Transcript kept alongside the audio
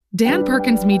Dan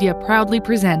Perkins Media proudly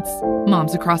presents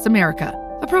Moms Across America,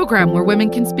 a program where women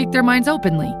can speak their minds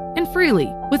openly and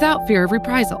freely without fear of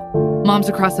reprisal. Moms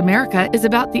Across America is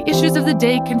about the issues of the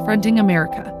day confronting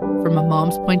America from a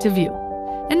mom's point of view.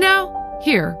 And now,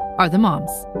 here are the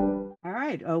moms. All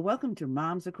right. Welcome to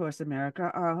Moms Across America.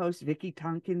 Our host, Vicki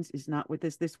Tompkins, is not with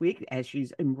us this week as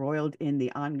she's embroiled in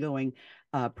the ongoing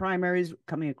primaries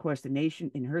coming across the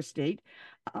nation in her state.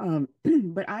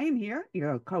 But I am here,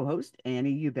 your co-host,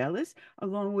 Annie Ubelis,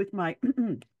 along with my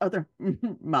other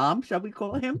mom, shall we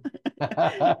call him?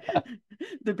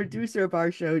 The producer of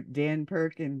our show, Dan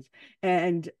Perkins.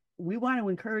 And we want to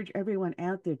encourage everyone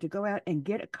out there to go out and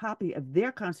get a copy of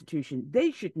their Constitution.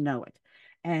 They should know it.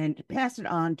 And pass it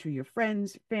on to your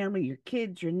friends, family, your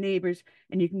kids, your neighbors.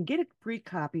 And you can get a free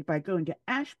copy by going to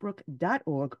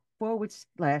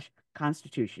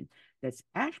ashbrook.org/Constitution. That's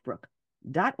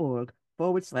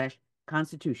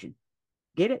ashbrook.org/Constitution.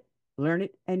 Get it, learn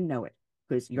it, and know it,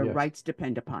 because your rights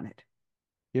depend upon it.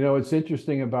 You know, it's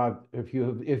interesting about if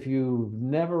you've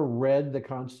never read the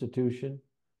Constitution,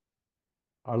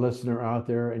 our listener out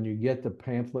there, and you get the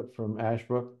pamphlet from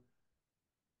Ashbrook,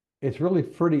 it's really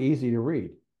pretty easy to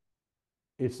read.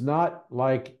 It's not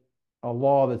like a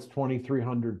law that's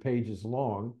 2,300 pages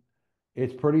long.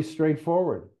 It's pretty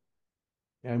straightforward.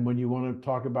 And when you want to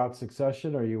talk about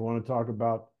succession, or you want to talk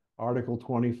about Article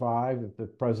 25, if the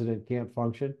president can't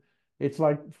function, it's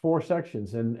like 4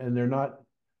 sections, and they're not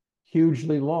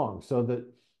hugely long. So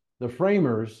that the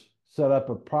framers set up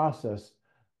a process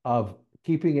of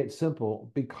keeping it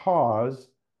simple because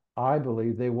I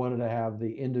believe they wanted to have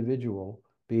the individual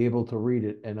be able to read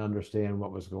it and understand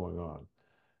what was going on.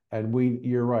 And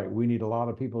you're right, we need a lot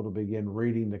of people to begin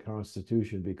reading the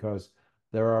Constitution because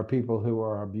there are people who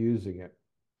are abusing it.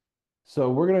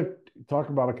 So we're going to talk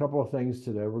about a couple of things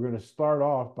today. We're going to start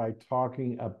off by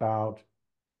talking about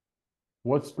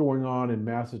what's going on in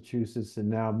Massachusetts and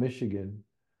now Michigan,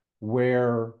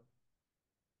 where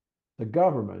the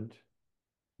government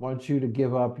wants you to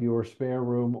give up your spare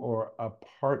room or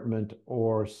apartment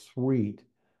or suite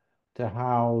to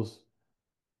house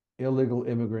illegal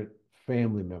immigrant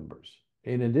family members.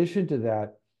 In addition to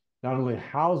that, not only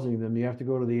housing them, you have to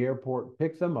go to the airport,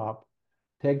 pick them up,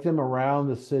 take them around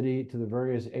the city to the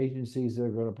various agencies that are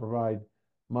going to provide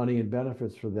money and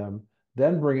benefits for them,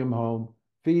 then bring them home,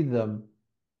 feed them,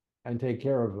 and take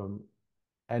care of them,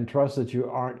 and trust that you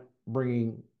aren't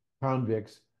bringing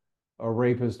convicts or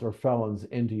rapists or felons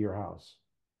into your house.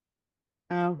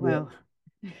 Oh, well.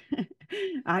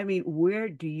 I mean, where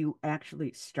do you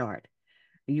actually start?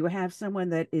 You have someone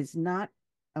that is not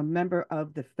a member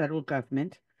of the federal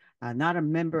government, not a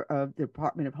member of the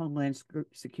Department of Homeland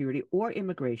Security or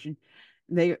Immigration.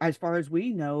 They, as far as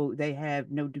we know, they have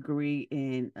no degree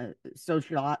in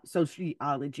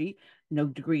sociology, no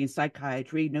degree in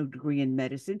psychiatry, no degree in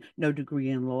medicine, no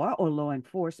degree in law or law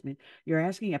enforcement. You're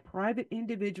asking a private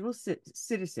individual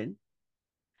citizen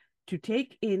to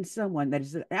take in someone that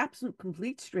is an absolute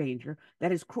complete stranger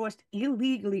that has crossed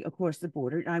illegally across the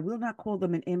border. And I will not call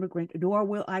them an immigrant, nor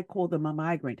will I call them a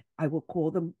migrant. I will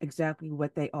call them exactly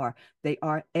what they are. They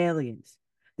are aliens.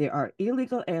 They are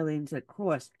illegal aliens that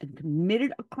crossed and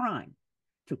committed a crime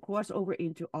to cross over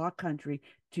into our country,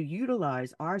 to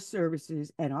utilize our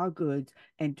services and our goods,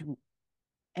 and to,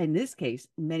 in this case,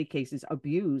 in many cases,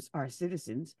 abuse our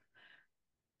citizens,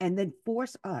 and then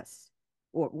force us,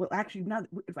 or well, actually, not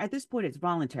at this point, it's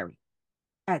voluntary.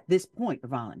 At this point,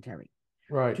 voluntary.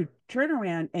 Right. To turn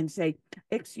around and say,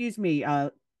 excuse me,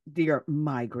 dear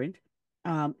migrant,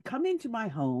 come into my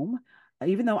home,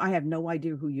 even though I have no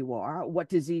idea who you are, what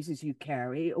diseases you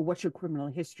carry, or what your criminal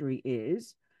history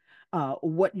is,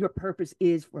 what your purpose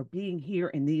is for being here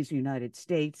in these United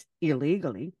States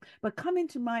illegally, but come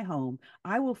into my home.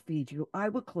 I will feed you. I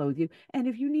will clothe you. And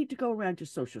if you need to go around to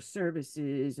social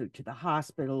services or to the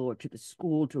hospital or to the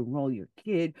school to enroll your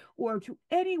kid or to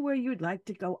anywhere you'd like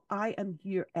to go, I am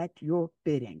here at your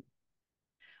bidding.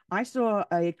 I saw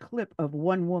a clip of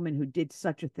one woman who did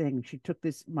such a thing. She took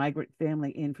this migrant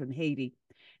family in from Haiti,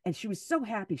 and she was so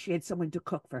happy she had someone to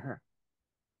cook for her.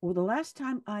 Well, the last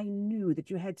time I knew that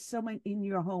you had someone in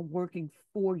your home working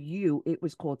for you, it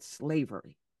was called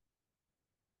slavery.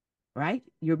 Right?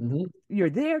 You're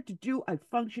there to do a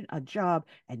function, a job,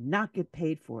 and not get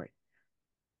paid for it.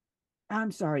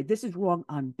 I'm sorry, this is wrong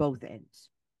on both ends.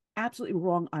 Absolutely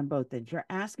wrong on both ends. You're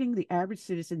asking the average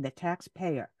citizen, the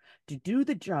taxpayer, to do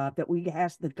the job that we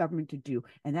ask the government to do,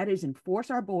 and that is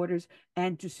enforce our borders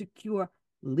and to secure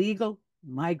legal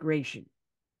migration.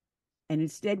 And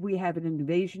instead, we have an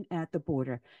invasion at the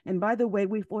border. And by the way,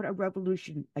 we fought a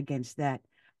revolution against that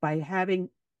by having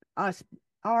us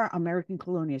our American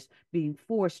colonists being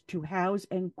forced to house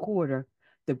and quarter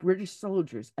the British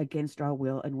soldiers against our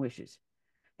will and wishes.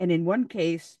 And in one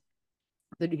case,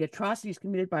 the atrocities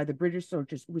committed by the British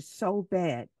soldiers was so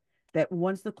bad that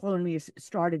once the colonists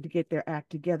started to get their act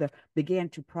together, began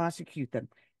to prosecute them.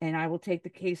 And I will take the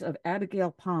case of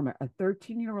Abigail Palmer, a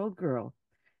 13-year-old girl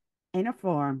in a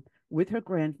farm with her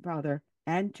grandfather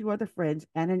and two other friends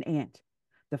and an aunt.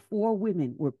 The four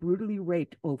women were brutally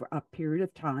raped over a period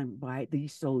of time by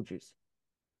these soldiers.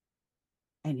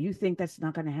 And you think that's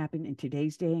not going to happen in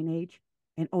today's day and age?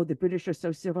 And oh, the British are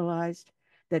so civilized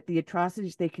that the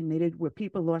atrocities they committed where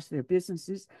people lost their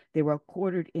businesses, they were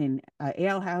quartered in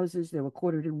alehouses, they were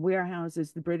quartered in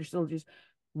warehouses, the British soldiers.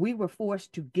 We were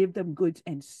forced to give them goods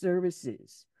and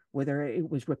services, whether it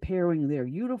was repairing their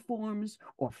uniforms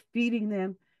or feeding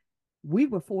them. We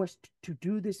were forced to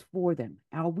do this for them.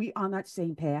 Are we on that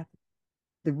same path?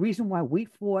 The reason why we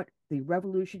fought the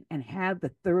revolution and have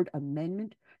the Third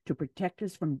Amendment to protect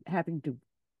us from having to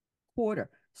quarter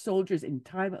soldiers in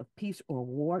time of peace or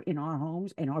war in our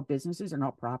homes and our businesses and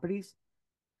our properties?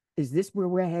 Is this where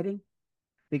we're heading?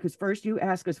 Because first you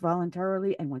ask us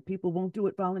voluntarily, and when people won't do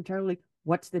it voluntarily,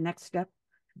 what's the next step?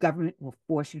 Government will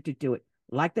force you to do it,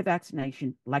 like the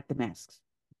vaccination, like the masks.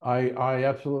 I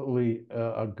absolutely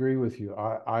agree with you.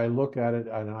 I look at it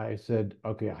and I said,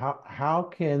 okay, how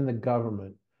can the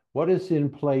government, what is in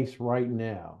place right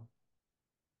now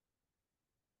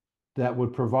that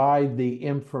would provide the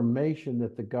information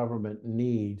that the government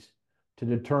needs to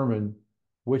determine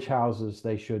which houses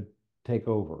they should take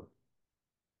over?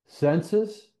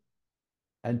 Census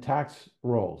and tax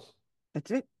rolls. That's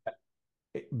it.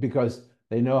 Because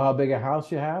they know how big a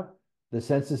house you have. The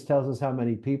census tells us how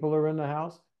many people are in the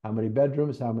house, how many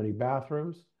bedrooms, how many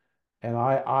bathrooms. And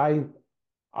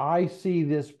I see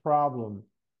this problem.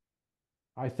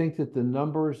 I think that the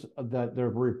numbers that they're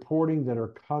reporting that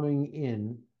are coming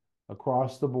in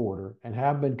across the border and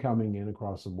have been coming in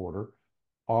across the border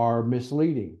are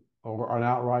misleading or an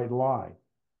outright lie.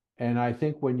 And I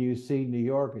think when you see New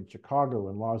York and Chicago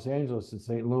and Los Angeles and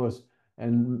St. Louis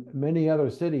and many other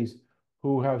cities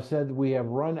who have said we have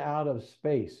run out of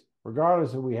space,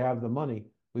 regardless if we have the money,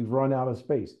 we've run out of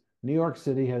space. New York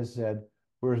City has said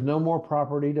there's no more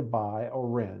property to buy or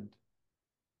rent.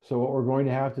 So what we're going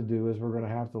to have to do is we're going to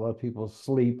have to let people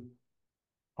sleep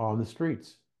on the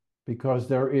streets because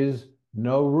there is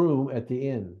no room at the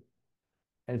inn.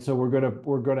 And so we're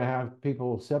going to have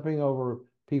people stepping over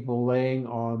people laying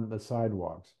on the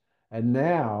sidewalks. And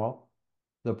now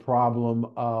the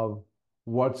problem of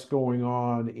what's going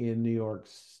on in New York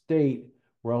State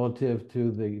relative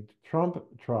to the Trump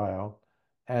trial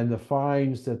and the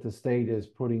fines that the state is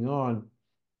putting on.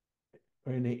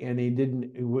 And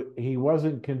he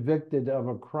wasn't convicted of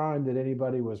a crime that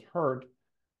anybody was hurt.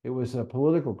 It was a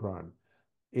political crime.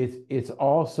 It's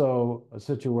also a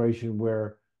situation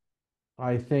where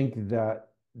I think that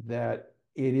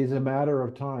it is a matter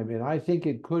of time. And I think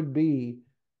it could be,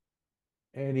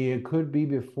 and it could be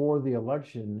before the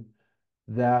election,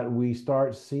 that we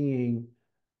start seeing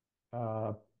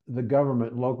the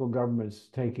government, local governments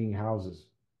taking houses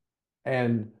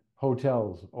and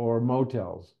hotels or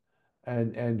motels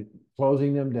and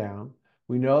closing them down.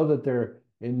 We know that they're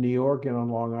in New York and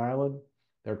on Long Island.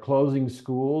 They're closing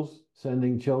schools,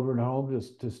 sending children home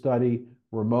to study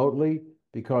remotely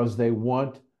because they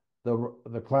want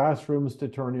the classrooms to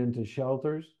turn into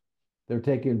shelters. They're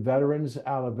taking veterans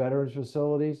out of veterans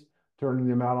facilities, turning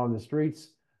them out on the streets,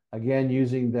 again,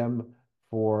 using them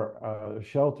for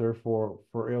shelter for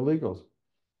illegals.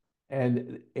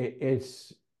 And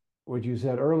it's what you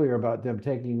said earlier about them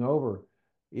taking over.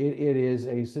 It is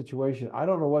a situation. I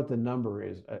don't know what the number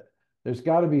is. There's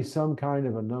got to be some kind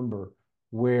of a number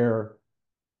where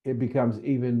it becomes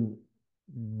even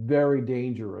very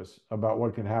dangerous about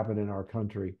what can happen in our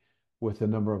country with the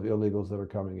number of illegals that are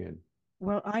coming in.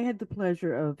 Well, I had the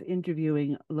pleasure of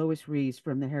interviewing Lois Rees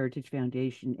from the Heritage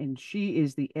Foundation, and she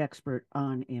is the expert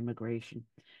on immigration.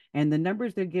 And the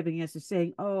numbers they're giving us is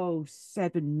saying, oh,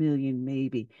 7 million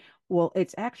maybe. Well,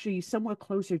 it's actually somewhere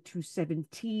closer to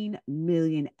 17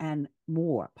 million and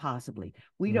more, possibly.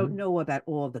 We don't know about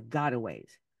all the gotaways.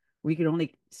 We can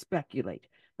only speculate.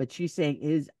 But she's saying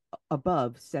is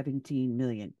above 17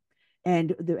 million.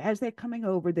 And as they're coming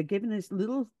over, they're giving this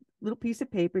little piece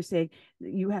of paper saying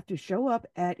you have to show up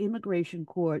at immigration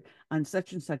court on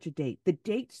such and such a date. The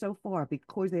date so far,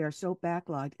 because they are so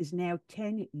backlogged, is now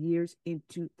 10 years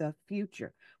into the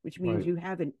future, which means you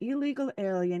have an illegal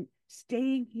alien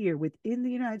staying here within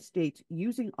the United States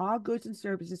using our goods and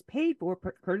services paid for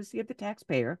courtesy of the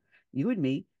taxpayer, you and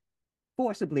me,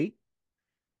 forcibly,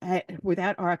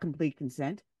 without our complete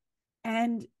consent.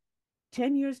 And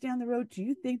 10 years down the road, do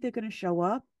you think they're going to show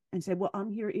up and say, well, I'm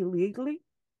here illegally?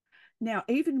 Now,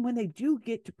 even when they do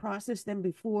get to process them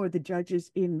before the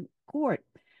judges in court,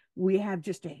 we have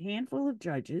just a handful of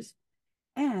judges.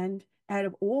 And out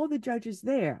of all the judges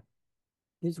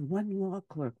there's one law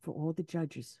clerk for all the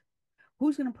judges.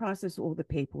 Who's going to process all the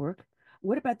paperwork?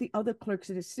 What about the other clerks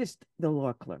that assist the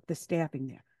law clerk, the staffing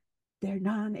there? They're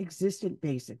non existent,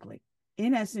 basically.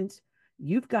 In essence,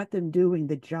 you've got them doing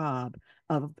the job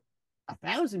of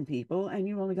 1,000 people, and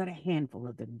you only got a handful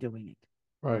of them doing it.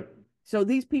 Right. So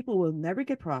these people will never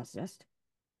get processed.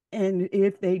 And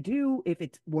if they do,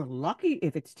 we're lucky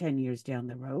if it's 10 years down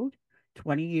the road,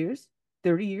 20 years,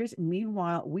 30 years.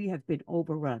 Meanwhile, we have been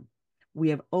overrun. We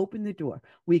have opened the door.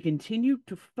 We continue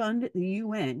to fund the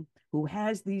UN, who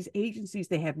has these agencies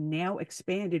they have now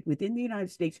expanded within the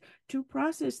United States to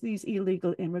process these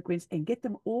illegal immigrants and get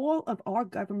them all of our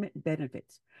government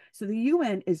benefits. So the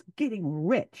UN is getting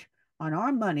rich on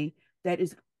our money that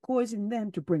is causing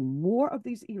them to bring more of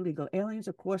these illegal aliens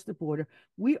across the border.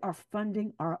 We are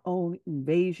funding our own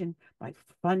invasion by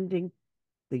funding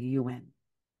the UN.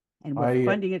 And we're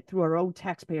funding it through our own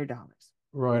taxpayer dollars.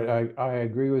 Right. I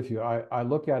agree with you. I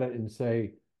look at it and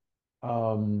say,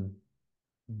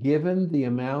 given the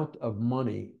amount of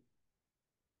money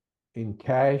in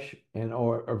cash and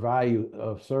or value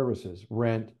of services,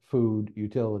 rent, food,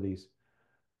 utilities,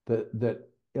 that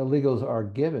illegals are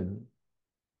given,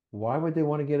 why would they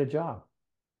want to get a job?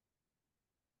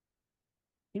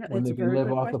 When they can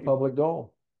live off the public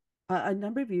dole? A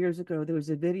number of years ago, there was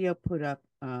a video put up.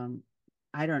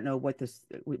 I don't know what this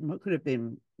could have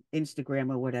been,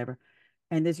 Instagram or whatever.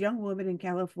 And this young woman in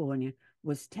California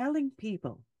was telling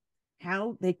people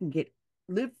how they can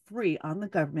live free on the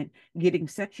government, getting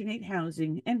Section 8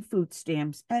 housing and food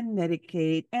stamps and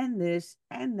Medicaid and this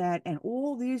and that and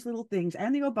all these little things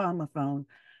and the Obama phone.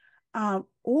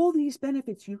 All these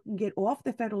benefits you can get off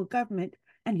the federal government,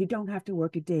 and you don't have to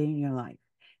work a day in your life.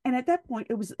 And at that point,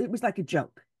 it was like a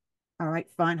joke. All right,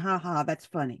 fine, ha, that's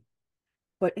funny.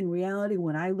 But in reality,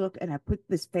 when I look and I put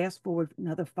this fast forward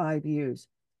another 5 years,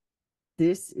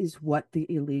 this is what the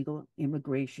illegal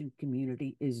immigration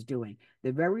community is doing.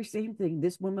 The very same thing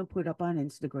this woman put up on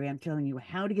Instagram telling you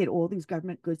how to get all these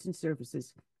government goods and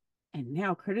services. And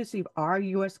now, courtesy of our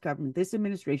U.S. government, this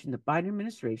administration, the Biden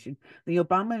administration, the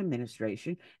Obama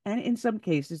administration, and in some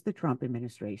cases, the Trump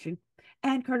administration,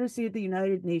 and courtesy of the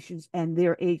United Nations and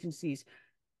their agencies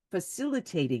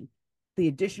facilitating the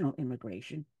additional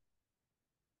immigration,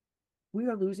 we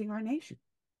are losing our nation.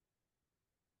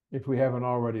 If we haven't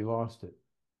already lost it.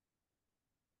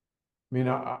 I mean,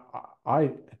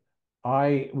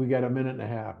 we got a minute and a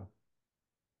half.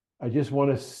 I just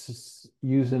want to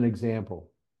use an example.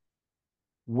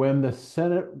 When the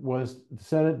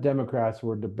Senate Democrats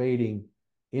were debating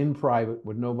in private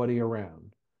with nobody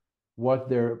around what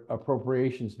their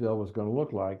appropriations bill was going to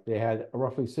look like, they had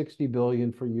roughly $60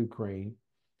 billion for Ukraine.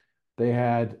 They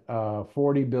had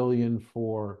 $40 billion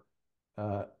for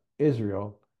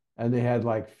Israel, and they had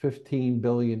like $15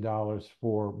 billion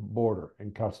for border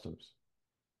and customs.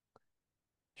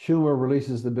 Schumer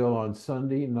releases the bill on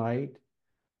Sunday night,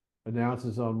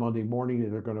 announces on Monday morning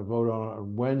that they're going to vote on it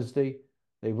on Wednesday.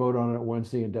 They vote on it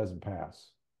Wednesday and it doesn't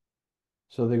pass.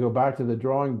 So they go back to the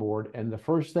drawing board, and the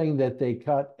first thing that they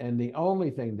cut, and the only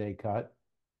thing they cut,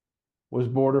 was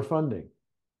border funding.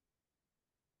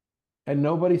 And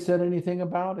nobody said anything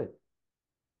about it.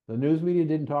 The news media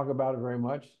didn't talk about it very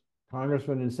much.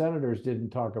 Congressmen and senators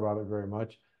didn't talk about it very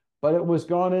much, but it was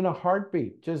gone in a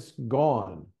heartbeat, just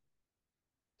gone.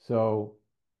 So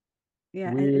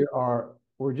yeah,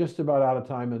 we're just about out of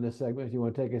time in this segment. If you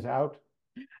want to take us out?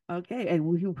 Okay, and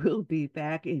we will be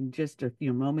back in just a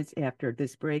few moments after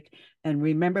this break. And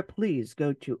remember, please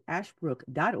go to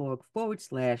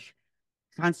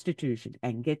ashbrook.org/Constitution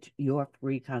and get your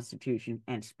free Constitution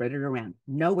and spread it around.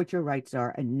 Know what your rights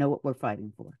are and know what we're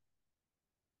fighting for.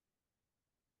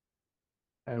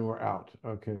 And we're out.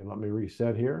 Okay, let me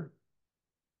reset here.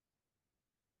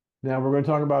 Now we're going to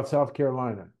talk about South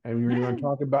Carolina, and you're going to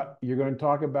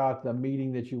talk about the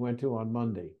meeting that you went to on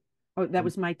Monday. Oh, that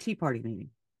was my Tea Party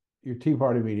meeting. Your Tea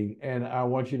Party meeting, and I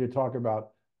want you to talk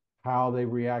about how they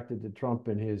reacted to Trump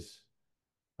and his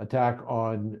attack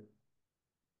on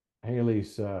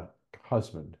Haley's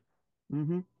husband.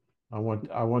 Mm-hmm. I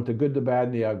want the good, the bad,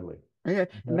 and the ugly. Yeah.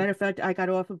 Okay. Matter of fact, I got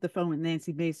off of the phone with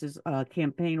Nancy Mace's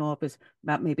campaign office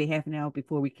about maybe half an hour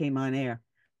before we came on air.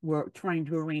 We're trying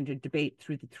to arrange a debate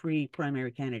through the 3 primary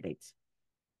candidates.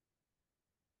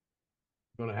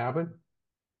 Going to happen?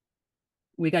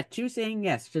 We got 2 saying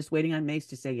yes, just waiting on Mace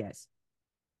to say yes.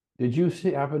 Did you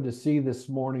happen to see this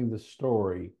morning the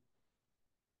story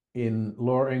in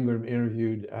Laura Ingraham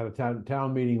interviewed at a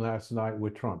town meeting last night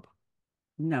with Trump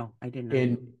No, I did not.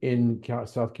 in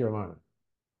South Carolina.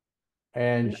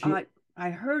 And I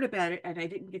heard about it and I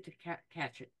didn't get to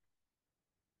catch it.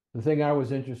 the thing I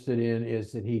was interested in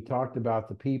is that he talked about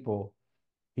the people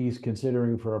he's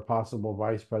considering for a possible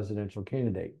vice presidential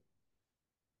candidate.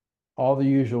 All the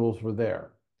usuals were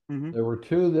there. Mm-hmm. There were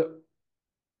two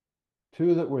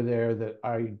that were there that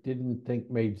I didn't think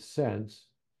made sense,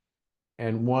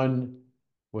 and one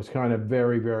was kind of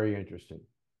very, very interesting.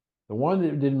 The one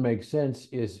that didn't make sense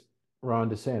is Ron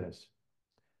DeSantis.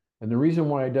 And the reason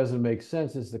why it doesn't make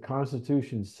sense is the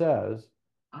Constitution says,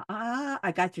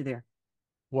 I got you there.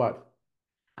 what?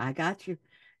 I got you.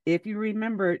 If you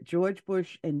remember, George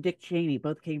Bush and Dick Cheney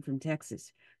both came from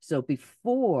Texas. So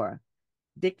before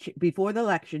the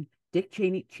election, Dick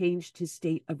Cheney changed his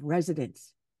state of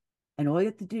residence. And all you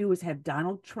have to do is have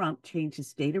Donald Trump change his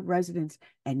state of residence.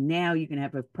 And now you can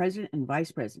have a president and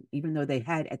vice president, even though they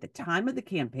had at the time of the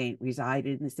campaign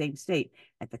resided in the same state.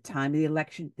 At the time of the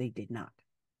election, they did not.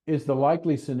 Is the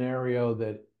likely scenario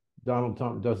that Donald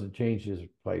Trump doesn't change his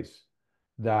place,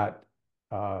 that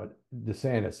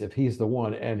DeSantis, if he's the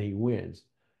one and he wins,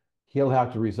 he'll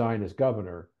have to resign as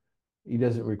governor. He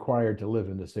doesn't require to live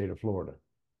in the state of Florida.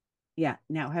 Yeah.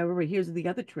 Now, however, here's the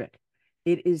other trick.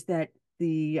 It is that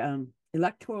the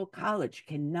Electoral College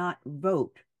cannot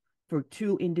vote for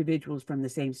two individuals from the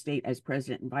same state as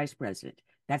president and vice president.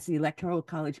 That's the Electoral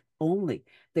College only.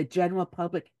 The general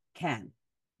public can.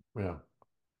 Yeah.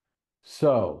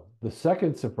 So the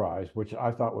second surprise, which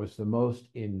I thought was the most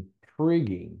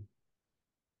intriguing,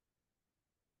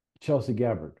 Tulsi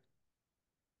Gabbard.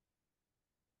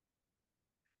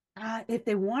 If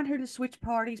they want her to switch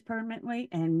parties permanently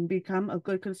and become a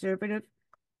good conservative,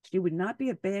 she would not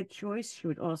be a bad choice. She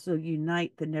would also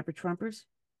unite the Never Trumpers.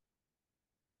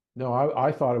 No,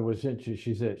 I thought it was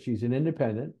interesting. She's an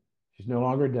independent. She's no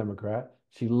longer a Democrat.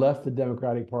 She left the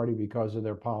Democratic Party because of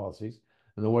their policies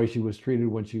and the way she was treated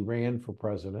when she ran for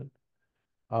president.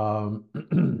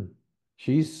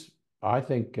 She's, I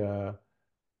think,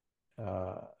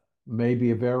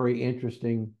 maybe a very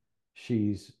interesting.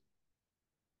 She's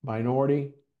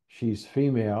minority. She's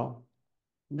female.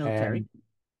 Military.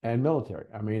 And military.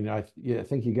 I mean, I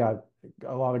think you got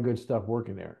a lot of good stuff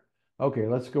working there. Okay,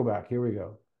 let's go back. Here we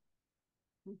go.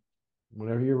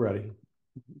 Whenever you're ready.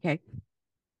 Okay.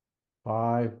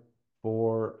 5,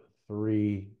 4,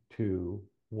 3, 2,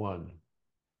 1.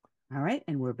 All right,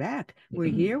 and we're back.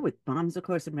 We're here with Moms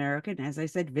Across America. And as I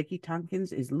said, Vicki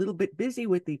Tompkins is a little bit busy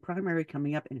with the primary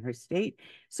coming up in her state.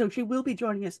 So she will be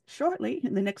joining us shortly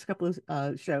in the next couple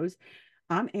of shows.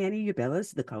 I'm Annie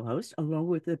Ubelis, the co-host, along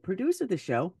with the producer of the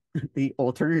show, the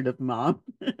alternative mom.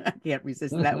 I can't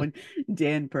resist that one,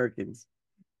 Dan Perkins.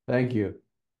 Thank you.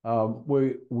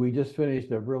 We just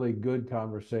finished a really good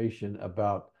conversation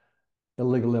about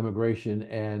illegal immigration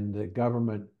and the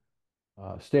government,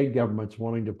 state governments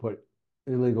wanting to put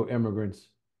illegal immigrants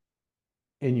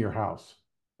in your house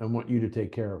and want you to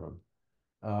take care of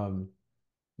them.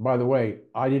 By the way,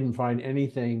 I didn't find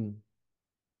anything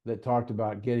that talked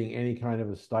about getting any kind of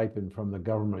a stipend from the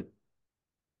government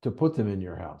to put them in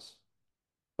your house,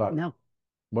 but no,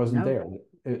 wasn't there.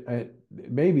 It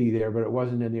may be there, but it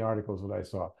wasn't in the articles that I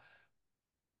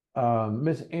saw.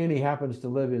 Miss Annie happens to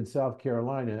live in South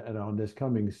Carolina, and on this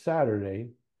coming Saturday,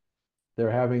 they're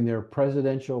having their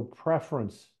presidential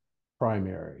preference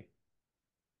primary,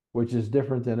 which is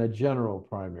different than a general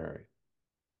primary.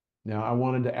 Now, I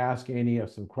wanted to ask Annie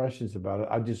some questions about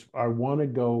it. I want to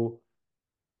go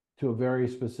to a very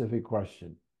specific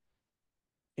question.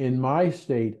 In my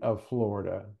state of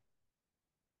Florida,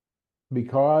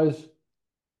 because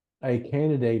a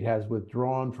candidate has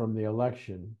withdrawn from the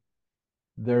election,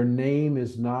 their name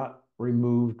is not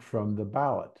removed from the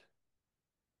ballot.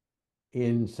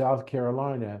 In South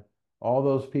Carolina, all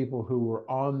those people who were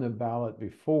on the ballot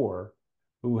before,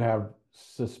 who have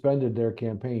suspended their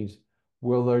campaigns,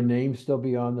 will their names still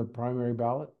be on the primary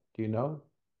ballot? Do you know?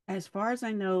 As far as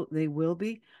I know, they will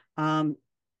be. As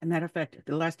a matter of fact,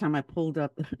 the last time I pulled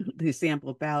up the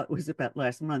sample ballot was about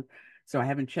last month, so I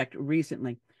haven't checked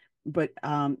recently. But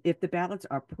if the ballots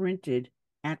are printed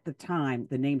at the time,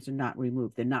 the names are not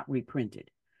removed. They're not reprinted.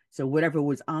 So whatever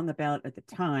was on the ballot at the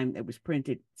time that was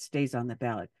printed stays on the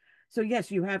ballot. So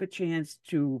yes, you have a chance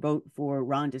to vote for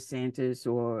Ron DeSantis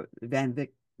or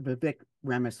Vivek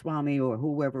Ramaswamy or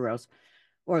whoever else,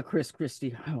 or Chris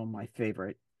Christie. Oh, my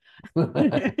favorite,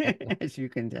 as you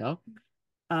can tell.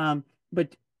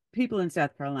 But people in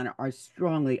South Carolina are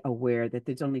strongly aware that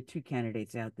there's only two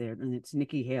candidates out there, and it's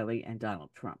Nikki Haley and Donald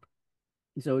Trump.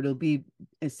 So it'll be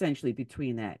essentially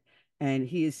between that. And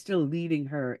he is still leading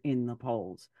her in the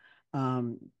polls.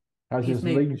 Um, Has he's his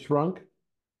made league shrunk?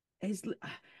 his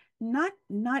not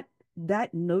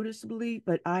that noticeably,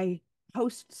 but I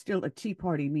host still a Tea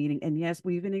Party meeting, and yes,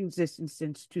 we've been in existence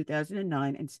since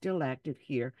 2009 and still active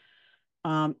here.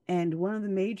 And one of the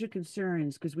major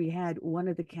concerns, because we had one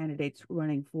of the candidates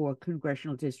running for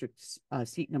congressional district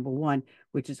seat number one,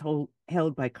 which is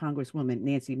held by Congresswoman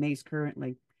Nancy Mace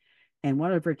currently, and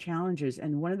one of her challenges,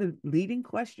 and one of the leading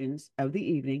questions of the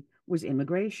evening was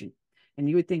immigration. And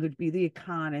you would think it would be the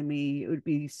economy, it would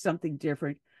be something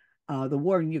different, the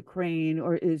war in Ukraine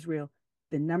or Israel.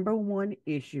 The number one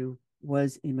issue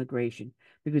was immigration,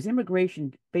 because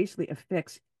immigration basically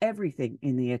affects everything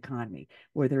in the economy,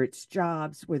 whether it's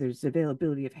jobs, whether it's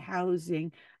availability of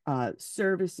housing,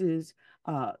 services,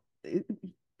 uh,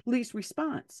 police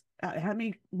response. How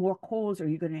many more calls are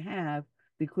you going to have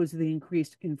because of the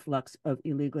increased influx of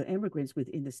illegal immigrants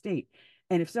within the state?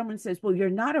 And if someone says, well, you're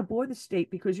not a border state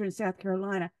because you're in South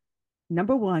Carolina,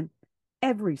 number one,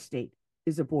 every state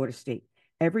is a border state.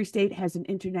 Every state has an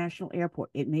international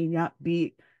airport. It may not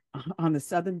be on the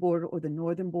southern border or the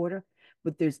northern border,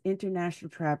 but there's international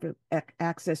travel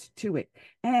access to it.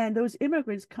 And those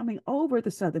immigrants coming over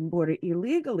the southern border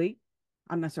illegally,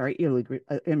 I'm not sorry, illegal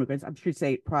immigrants, I should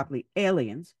say it properly,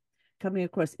 aliens coming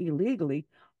across illegally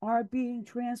are being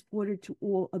transported to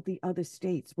all of the other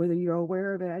states, whether you're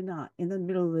aware of it or not, in the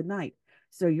middle of the night.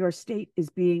 So your state is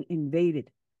being invaded,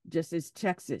 just as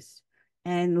Texas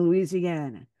and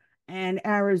Louisiana and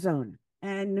Arizona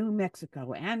and New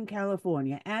Mexico and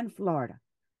California and Florida.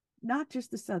 Not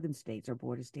just the southern states are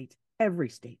border states. Every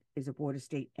state is a border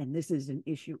state, and this is an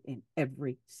issue in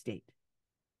every state.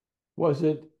 Was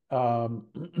it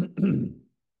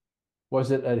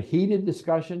was it a heated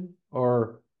discussion,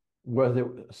 or was it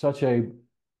such a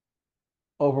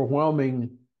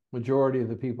overwhelming majority of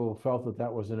the people felt that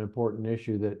that was an important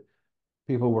issue that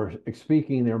people were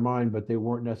speaking their mind, but they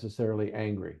weren't necessarily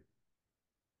angry?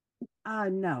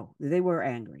 No, they were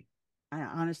angry.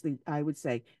 Honestly, I would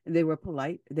say they were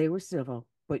polite, they were civil,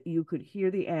 but you could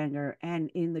hear the anger and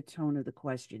in the tone of the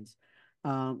questions.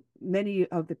 Many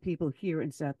of the people here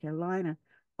in South Carolina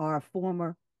are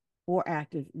former or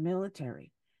active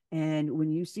military. And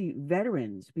when you see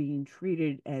veterans being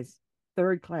treated as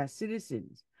third class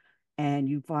citizens and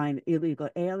you find illegal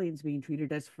aliens being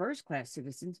treated as first class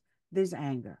citizens, there's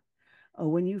anger.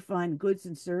 When you find goods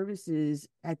and services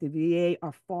at the VA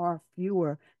are far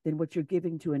fewer than what you're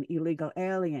giving to an illegal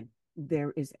alien,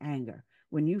 there is anger.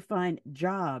 When you find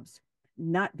jobs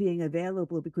not being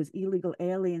available because illegal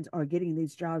aliens are getting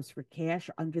these jobs for cash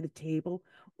under the table,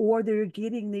 or they're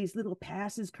getting these little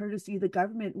passes courtesy of the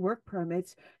government, work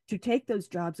permits, to take those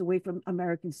jobs away from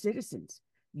American citizens,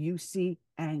 you see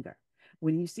anger.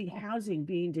 When you see housing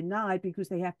being denied because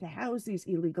they have to house these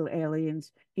illegal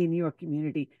aliens in your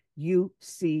community, you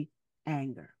see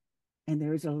anger. And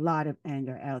there is a lot of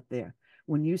anger out there.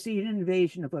 When you see an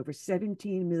invasion of over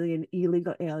 17 million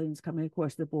illegal aliens coming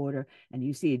across the border, and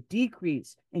you see a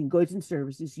decrease in goods and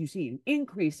services, you see an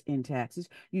increase in taxes,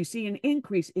 you see an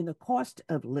increase in the cost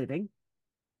of living,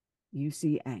 you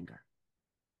see anger.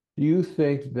 Do you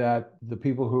think that the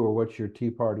people who are at your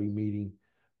Tea Party meeting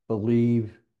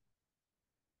believe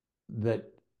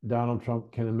that Donald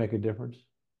Trump can make a difference?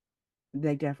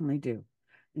 They definitely do.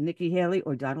 Nikki Haley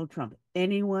or Donald Trump,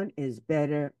 anyone is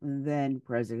better than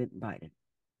President Biden.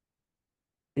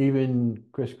 Even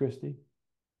Chris Christie?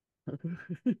 You're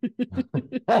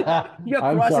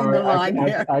I'm crossing the sorry, line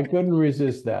there. I couldn't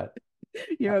resist that.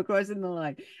 You're crossing the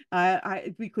line.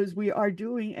 Because we are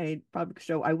doing a public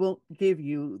show, I won't give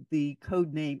you the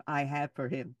code name I have for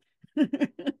him.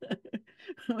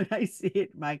 When I see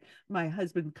it, my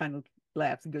husband kind of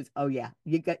laughs and goes, "Oh yeah,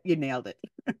 you nailed it."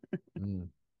 Mm.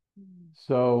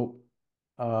 So,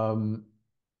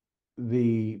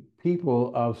 the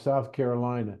people of South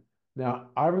Carolina. Now,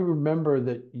 I remember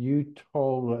that you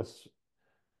told us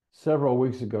several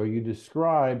weeks ago, you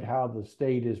described how the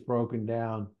state is broken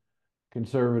down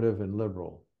conservative and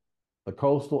liberal. The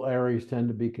coastal areas tend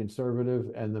to be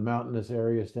conservative and the mountainous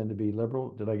areas tend to be liberal.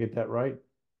 Did I get that right?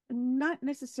 Not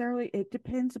necessarily. It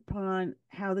depends upon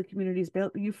how the community is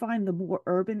built. You find the more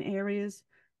urban areas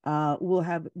will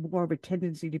have more of a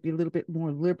tendency to be a little bit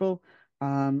more liberal,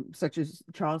 such as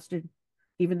Charleston,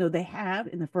 even though they have,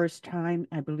 in the first time,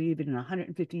 I believe, in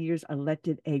 150 years,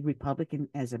 elected a Republican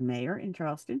as a mayor in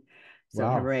Charleston. So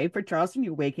Wow. hooray for Charleston,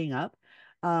 you're waking up.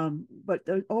 But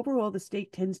overall, the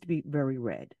state tends to be very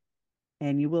red.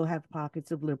 And you will have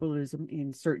pockets of liberalism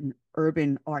in certain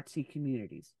urban artsy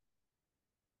communities.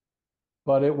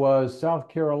 But it was South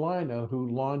Carolina who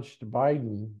launched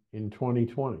Biden in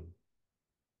 2020.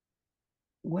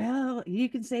 Well, you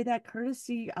can say that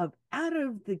courtesy of out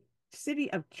of the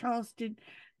city of Charleston,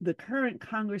 the current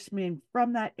congressman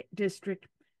from that district,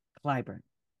 Clyburn.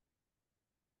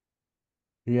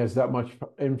 He has that much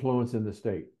influence in the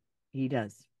state. He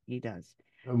does. He does.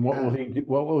 And what will he do,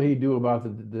 what will he do about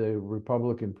the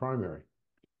Republican primary?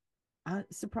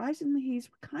 Surprisingly, he's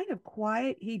kind of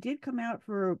quiet. He did come out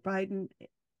for Biden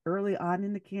early on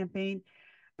in the campaign,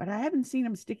 but I haven't seen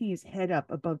him sticking his head up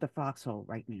above the foxhole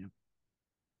right now.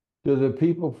 Do the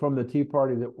people from the Tea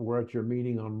Party that were at your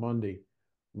meeting on Monday,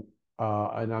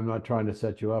 and I'm not trying to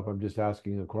set you up, I'm just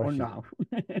asking a Oh, question. no.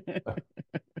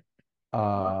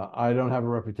 I don't have a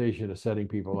reputation of setting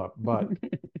people up, but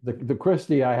the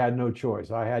Christie, I had no choice.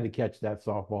 I had to catch that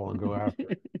softball and go after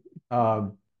it.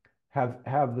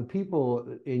 Have the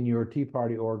people in your Tea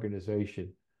Party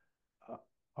organization,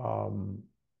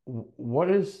 what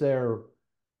is their,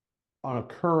 on a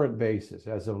current basis,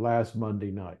 as of last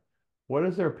Monday night, what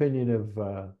is their opinion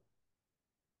of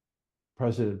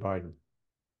President Biden?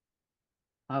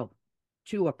 Oh,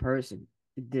 to a person,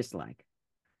 dislike.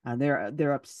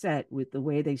 They're upset with the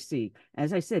way they see.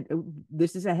 As I said,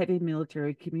 this is a heavy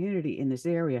military community in this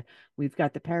area. We've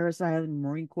got the Parris Island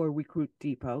Marine Corps Recruit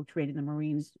Depot training the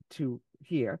Marines to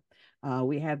here.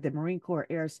 We have the Marine Corps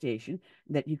Air Station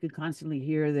that you can constantly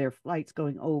hear their flights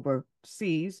going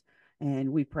overseas.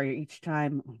 And we pray each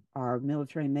time our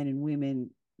military men and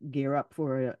women gear up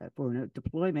for a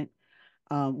deployment.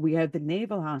 We have the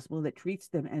Naval Hospital that treats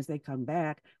them as they come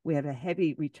back. We have a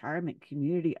heavy retirement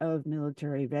community of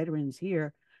military veterans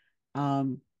here.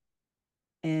 And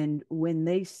when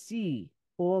they see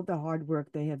all the hard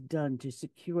work they have done to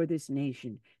secure this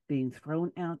nation being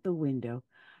thrown out the window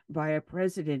by a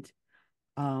president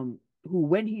who,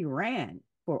 when he ran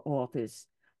for office,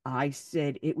 I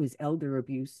said it was elder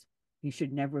abuse. He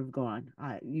should never have gone.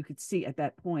 You could see at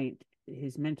that point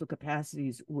his mental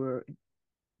capacities were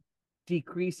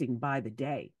decreasing by the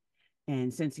day.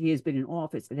 And since he has been in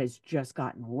office, it has just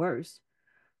gotten worse.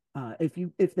 If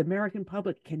the American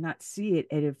public cannot see it,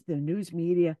 and if the news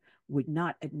media would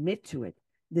not admit to it,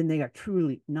 then they are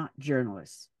truly not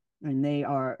journalists, and they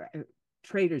are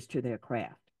traitors to their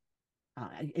craft.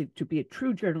 To be a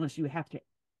true journalist, you have to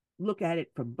look at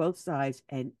it from both sides,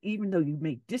 and even though you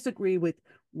may disagree with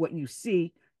what you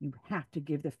see, you have to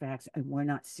give the facts, and we're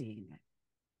not seeing that.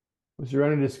 Was there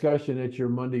any discussion at your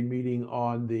Monday meeting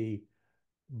on the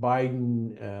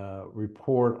Biden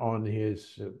report on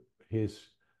his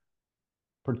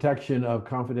protection of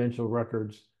confidential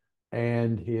records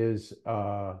and his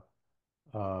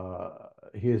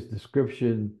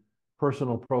description,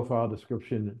 personal profile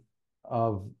description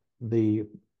of the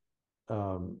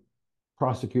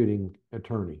prosecuting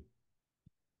attorney?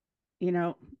 You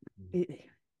know,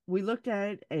 we looked at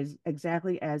it as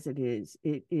exactly as it is.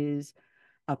 It is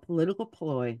a political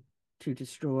ploy to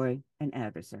destroy an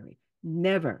adversary.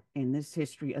 Never in this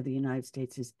history of the United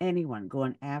States has anyone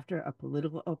gone after a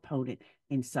political opponent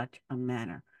in such a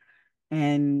manner.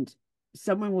 And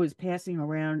someone was passing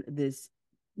around this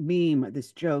meme,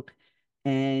 this joke,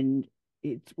 and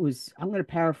it was, I'm going to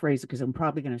paraphrase it because I'm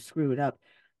probably going to screw it up,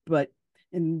 but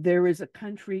and there is a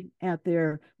country out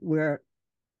there where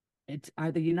it's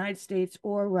either the United States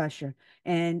or Russia,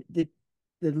 and the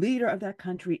leader of that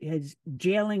country is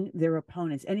jailing their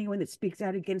opponents. Anyone that speaks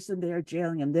out against them, they are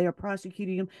jailing them. They are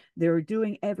prosecuting them. They're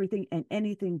doing everything and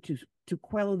anything to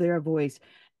quell their voice.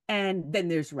 And then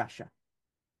there's Russia.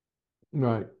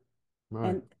 Right.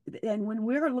 Right. And when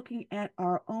we're looking at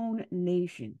our own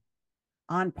nation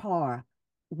on par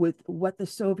with what the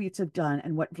Soviets have done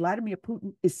and what Vladimir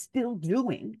Putin is still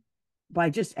doing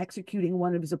by just executing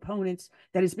one of his opponents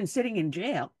that has been sitting in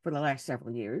jail for the last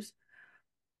several years,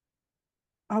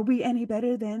 are we any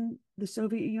better than the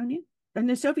Soviet Union? And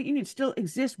the Soviet Union still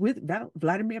exists with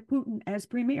Vladimir Putin as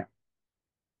premier.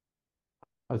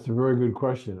 That's a very good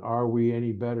question. Are we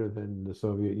any better than the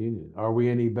Soviet Union? Are we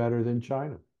any better than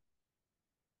China?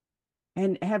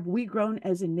 And have we grown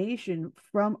as a nation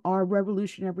from our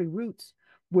revolutionary roots,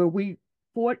 where we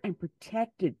fought and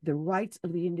protected the rights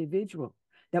of the individual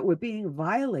that were being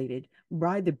violated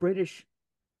by the British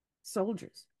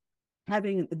soldiers,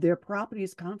 having their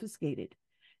properties confiscated,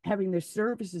 having their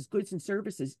services, goods and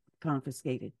services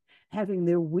confiscated, having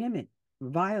their women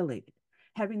violated,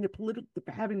 having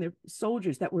the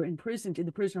soldiers that were imprisoned in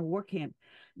the prisoner of war camp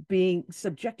being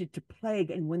subjected to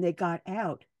plague, and when they got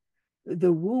out,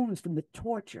 the wounds from the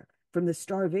torture, from the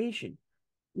starvation,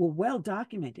 were well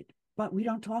documented. But we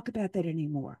don't talk about that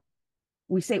anymore.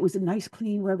 We say it was a nice,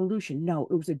 clean revolution. No,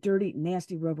 it was a dirty,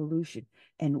 nasty revolution,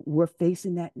 and we're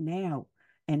facing that now.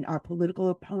 And our political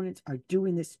opponents are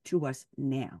doing this to us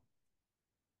now.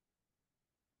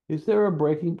 Is there a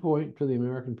breaking point for the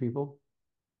American people,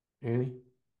 Annie?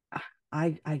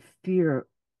 I fear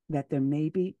that there may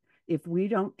be, if we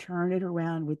don't turn it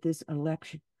around with this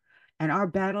election, and our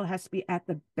battle has to be at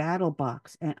the battle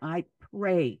box. And I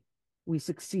pray we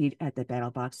succeed at the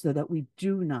battle box so that we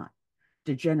do not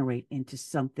degenerate into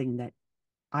something that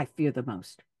I fear the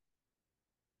most.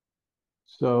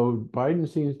 So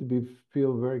Biden seems to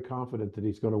feel very confident that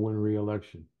he's going to win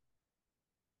re-election.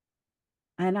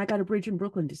 And I got a bridge in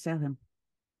Brooklyn to sell him.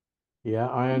 Yeah,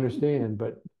 I understand,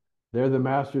 but they're the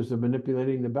masters of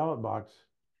manipulating the ballot box.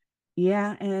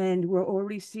 Yeah, and we're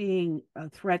already seeing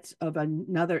threats of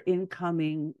another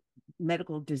incoming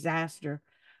medical disaster.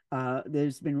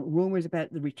 There's been rumors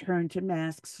about the return to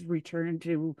masks, return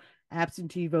to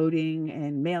absentee voting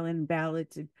and mail-in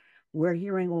ballots, and we're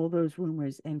hearing all those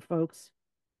rumors. And folks,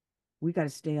 we got to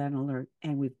stay on alert,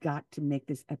 and we've got to make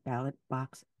this a ballot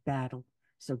box battle.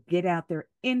 So get out there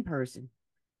in person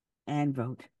and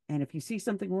vote. And if you see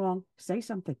something wrong, say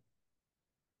something.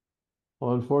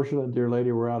 Well, unfortunately, dear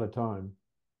lady, we're out of time.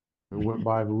 It went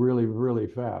by really, really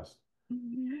fast.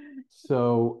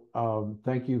 So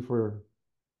thank you for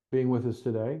being with us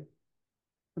today.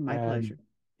 My pleasure.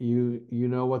 You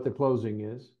know what the closing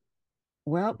is.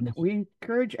 Well, we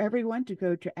encourage everyone to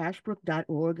go to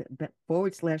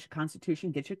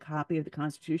ashbrook.org/Constitution, get your copy of the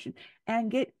Constitution,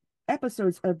 and get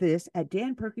episodes of this at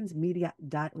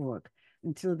danperkinsmedia.org.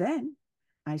 Until then,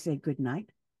 I say good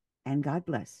night and God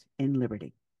bless in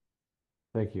liberty.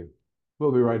 Thank you.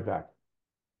 We'll be right back.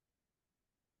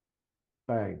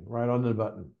 Bang, right on the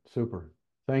button. Super.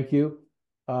 Thank you.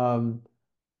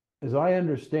 As I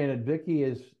understand it, Vicki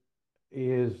is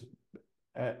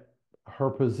at her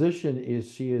position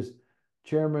is she is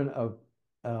chairman of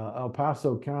El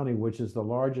Paso County, which is the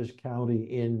largest county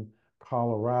in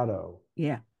Colorado.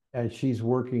 Yeah. And she's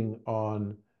working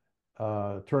on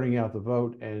turning out the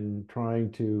vote and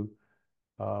trying to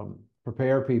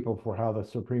prepare people for how the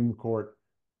Supreme Court,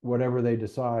 whatever they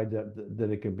decide,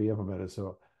 that it can be implemented.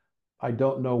 So I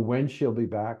don't know when she'll be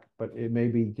back, but it may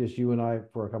be just you and I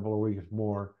for a couple of weeks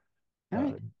more. All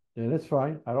right. And it's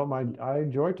fine. I don't mind. I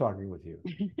enjoy talking with you.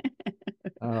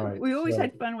 All right. We always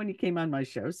had fun when you came on my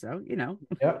show, so Yeah,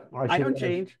 I don't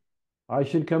change. I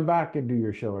should come back and do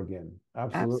your show again.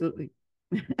 Absolutely.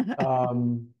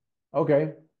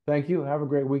 Okay. Thank you. Have a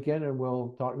great weekend, and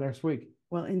we'll talk next week.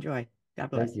 Well, enjoy. God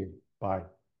bless. Thank you. Bye.